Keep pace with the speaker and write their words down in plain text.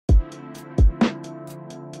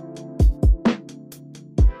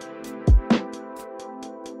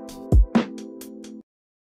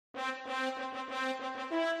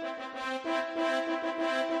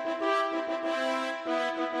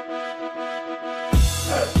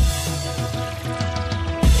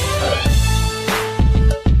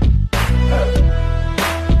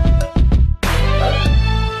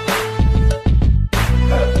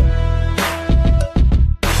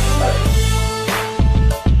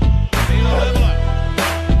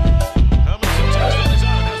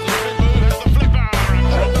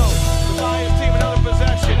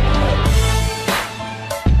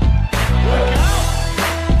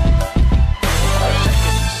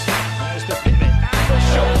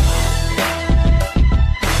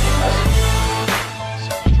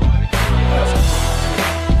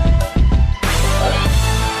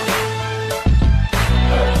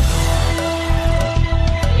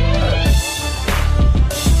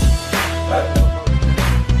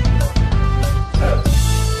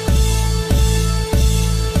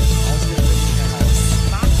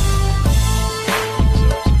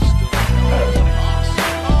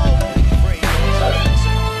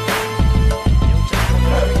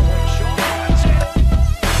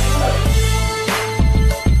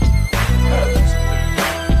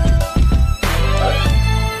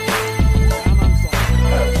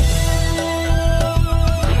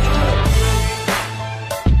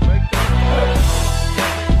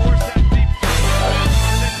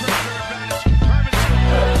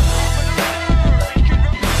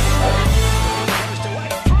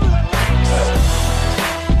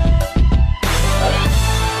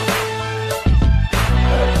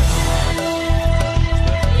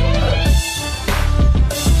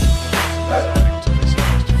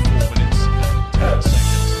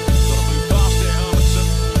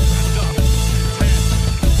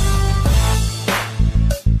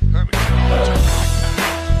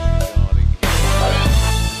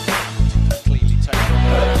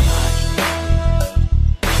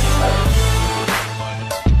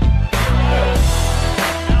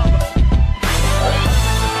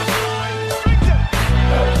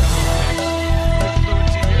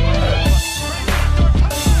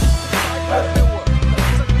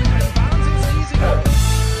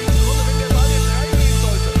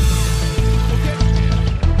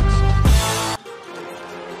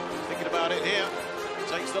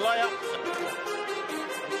Takes the layup.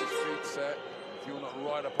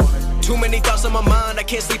 Too many thoughts on my mind, I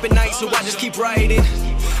can't sleep at night, so I just keep writing.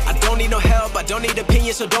 I don't need no help, I don't need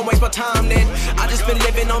opinions, so don't waste my time then. I just been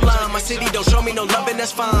living online, my city don't show me no love and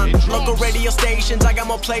that's fine. Local radio stations, I got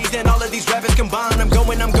more plays than all of these rappers combined. I'm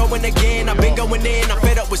going again, I've been going in, I'm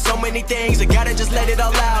fed up with so many things. I gotta just let it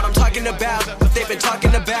all out, I'm talking about what they've been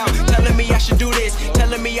talking about. Telling me I should do this,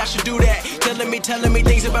 telling me I should do that. Telling me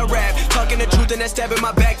things about rap. Talking the truth and that stab in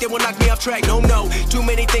my back, they will knock me off track, no. Too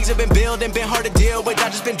many things have been building, been hard to deal with, I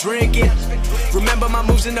just been drinking. Remember my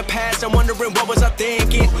moves in the past, I'm wondering what was I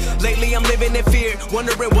thinking. Lately I'm living in fear,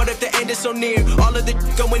 wondering what if the end is so near. All of the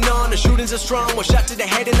going on, the shootings are strong. One shot to the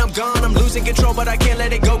head and I'm gone. I'm losing control but I can't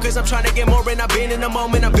let it go, cause I'm trying to get more. And I've been in the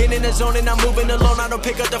moment, I've been in the zone, and I'm moving alone. I don't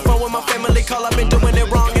pick up the phone when my family call, I've been doing it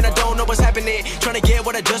wrong and I don't know what's happening. Trying to get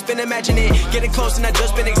what I just been imagining, getting close and I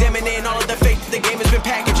just been examining all of the fake the game has been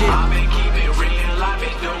packaging. I've been keeping real, I've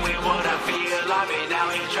been doing what I feel.